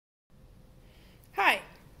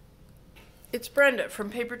It's Brenda from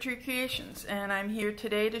Paper Tree Creations, and I'm here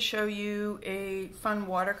today to show you a fun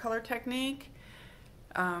watercolor technique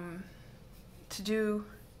to do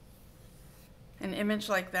an image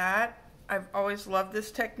like that. I've always loved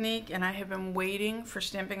this technique, and I have been waiting for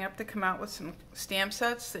Stampin' Up! To come out with some stamp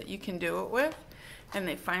sets that you can do it with, and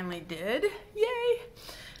they finally did.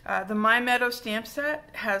 Yay! The My Meadow stamp set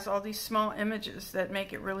has all these small images that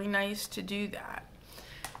make it really nice to do that.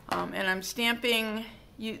 And I'm stamping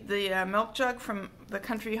the milk jug from the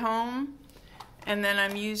Country Home, and then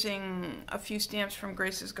I'm using a few stamps from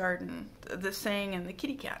Grace's Garden, the Saying and the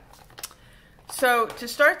Kitty Cat. So to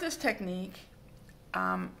start this technique,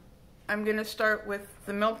 I'm going to start with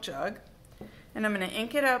the milk jug, and I'm going to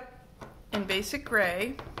ink it up in basic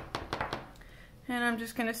gray, and I'm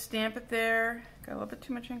just going to stamp it there. Got a little bit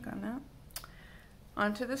too much ink on that.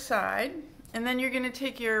 Onto the side, and then you're going to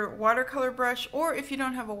take your watercolor brush, or if you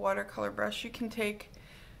don't have a watercolor brush, you can take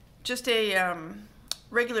just a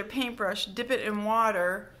regular paintbrush, dip it in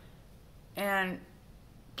water, and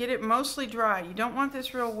get it mostly dry. You don't want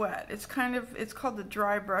this real wet. It's called the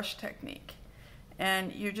dry brush technique.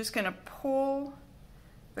 And you're just going to pull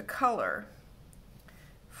the color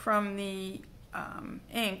from the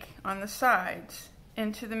ink on the sides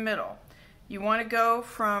into the middle. You want to go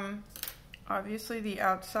from obviously the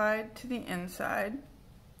outside to the inside.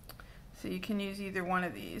 So you can use either one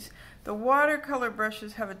of these. The watercolor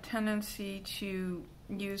brushes have a tendency to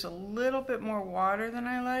use a little bit more water than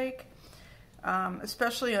I like,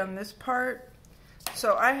 especially on this part.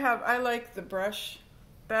 So I like the brush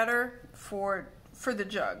better for the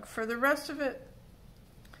jug. For the rest of it,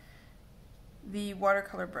 the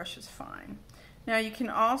watercolor brush is fine. Now you can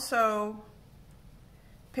also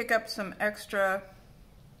pick up some extra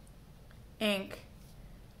ink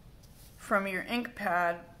from your ink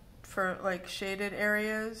pad for like shaded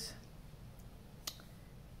areas,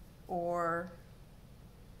 or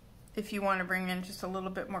if you want to bring in just a little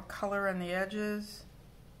bit more color on the edges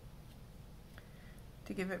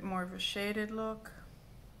to give it more of a shaded look,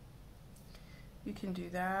 you can do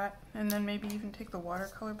that. And then maybe even take the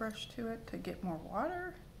watercolor brush to it to get more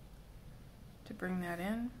water to bring that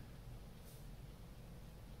in.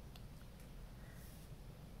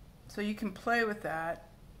 So you can play with that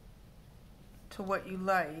to what you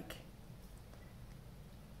like.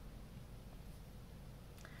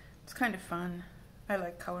 It's kind of fun. I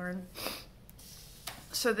like coloring.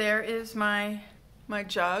 So there is my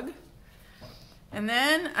jug. And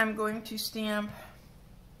then I'm going to stamp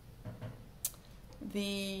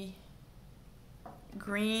the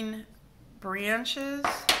green branches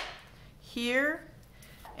here.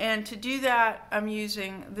 And to do that, I'm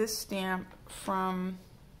using this stamp from,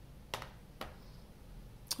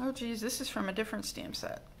 oh geez, this is from a different stamp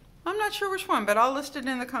set. I'm not sure which one, but I'll list it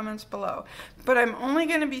in the comments below. But I'm only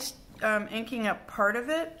going to be inking up part of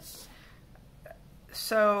it,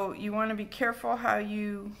 so you want to be careful how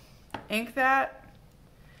you ink that.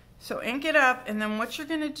 So ink it up, and then what you're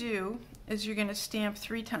going to do is you're going to stamp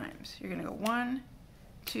 3 times. You're going to go 1,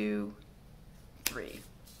 2, 3.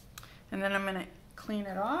 And then I'm going to clean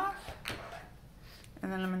it off,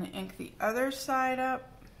 and then I'm going to ink the other side up.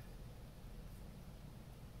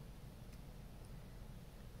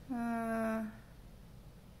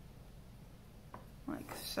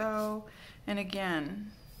 Like so, and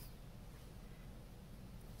again,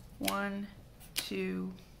 1,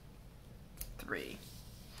 2, 3,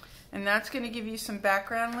 and that's going to give you some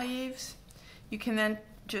background leaves. You can then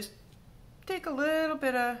just take a little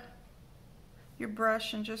bit of your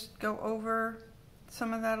brush and just go over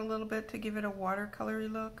some of that a little bit to give it a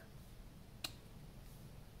watercolory look.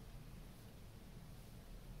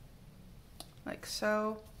 Like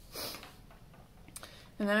so.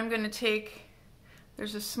 And then I'm going to take,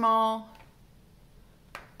 there's a small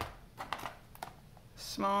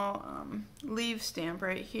leaf stamp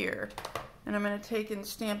right here, and I'm going to take and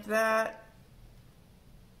stamp that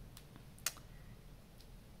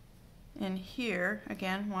in here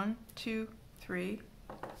again. 1, 2, 3,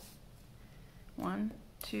 1,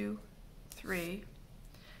 2, 3,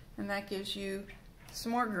 and that gives you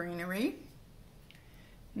some more greenery.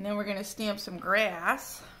 And then we're going to stamp some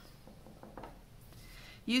grass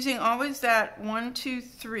using always that 1, 2,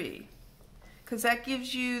 3, because that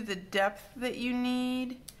gives you the depth that you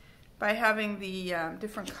need by having the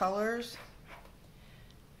different colors.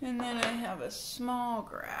 And then I have a small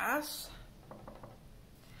grass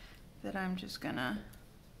that I'm just going to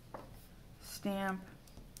stamp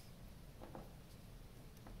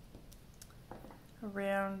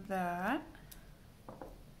around that.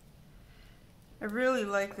 I really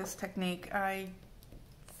like this technique. I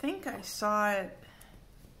think I saw it,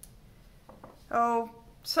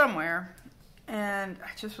 somewhere. And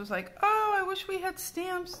I just was like, oh, I wish we had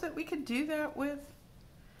stamps that we could do that with.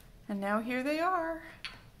 And now here they are.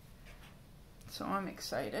 So I'm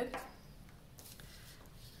excited.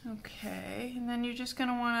 Okay, and then you're just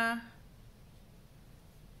gonna wanna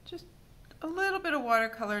just a little bit of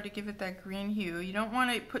watercolor to give it that green hue. You don't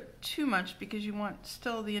want to put too much because you want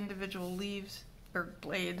still the individual leaves or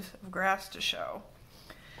blades of grass to show.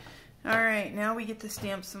 All right, now we get to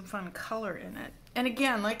stamp some fun color in it. And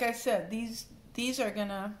again, like I said, these are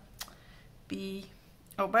gonna be,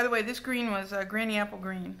 oh, by the way, this green was Granny Apple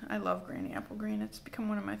Green. I love Granny Apple Green. It's become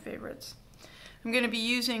one of my favorites. I'm gonna be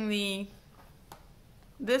using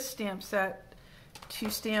this stamp set to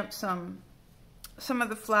stamp some of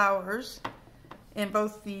the flowers in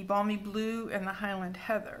both the Balmy Blue and the Highland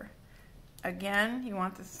Heather. Again, you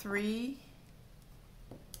want the 3.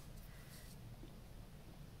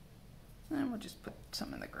 And we'll just put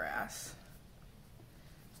some in the grass,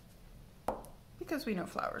 because we know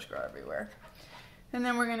flowers grow everywhere. And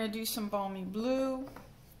then we're going to do some Balmy Blue.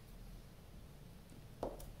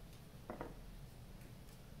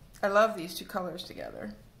 I love these two colors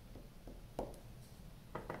together.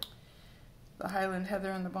 The Highland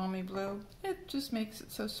Heather and the Balmy Blue. It just makes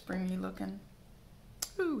it so springy looking.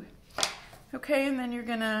 Ooh. Okay, and then you're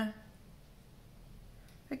going to,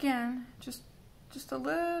 again, just a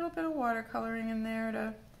little bit of watercoloring in there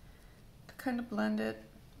to kind of blend it,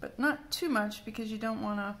 but not too much because you don't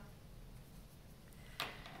want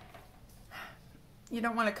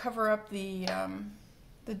to cover up the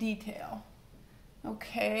detail.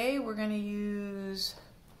 Okay, we're going to use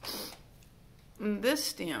this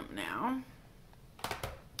stamp now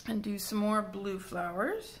and do some more blue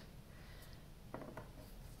flowers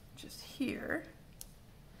just here,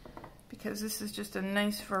 because this is just a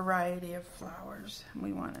nice variety of flowers.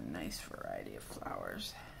 We want a nice variety of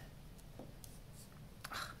flowers.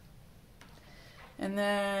 And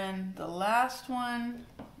then the last one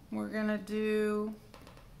we're gonna do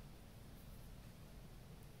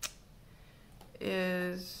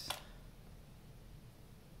is,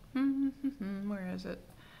 where is it?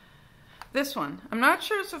 This one. I'm not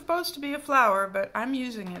sure it's supposed to be a flower, but I'm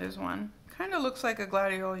using it as one. Kind of looks like a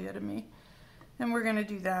gladiolus to me. And we're gonna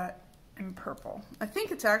do that in purple. I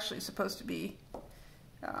think it's actually supposed to be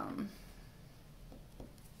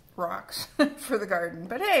rocks for the garden,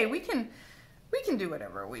 but hey, we can do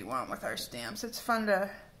whatever we want with our stamps. It's fun to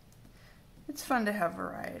have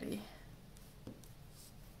variety.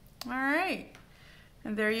 All right,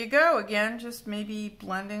 and there you go. Again, just maybe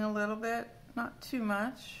blending a little bit, not too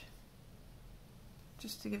much,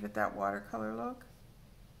 just to give it that watercolor look.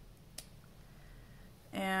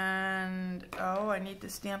 And, oh, I need to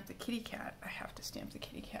stamp the kitty cat. I have to stamp the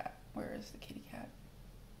kitty cat. Where is the kitty cat?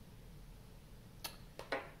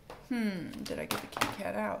 Did I get the kitty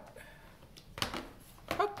cat out?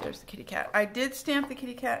 Oh, there's the kitty cat. I did stamp the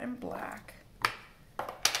kitty cat in black.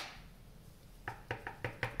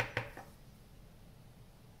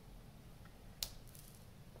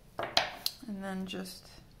 And then just,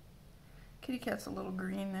 kitty cat's a little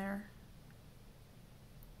green there.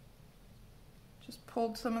 Just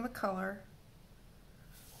pulled some of the color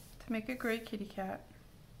to make a great kitty cat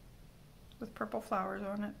with purple flowers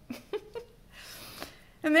on it.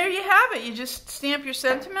 And there you have it. You just stamp your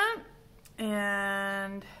sentiment,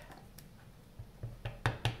 and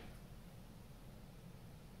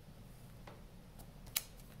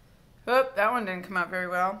oh, that one didn't come out very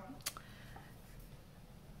well.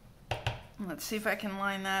 Let's see if I can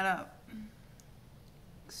line that up.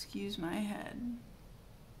 Excuse my head.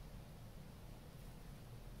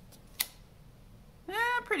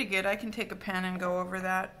 Pretty good. I can take a pen and go over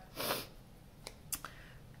that.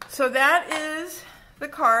 So that is the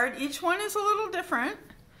card. Each one is a little different.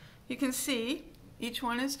 You can see each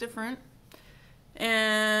one is different.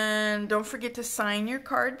 And don't forget to sign your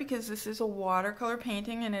card, because this is a watercolor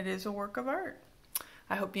painting and it is a work of art.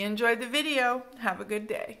 I hope you enjoyed the video. Have a good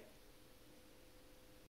day.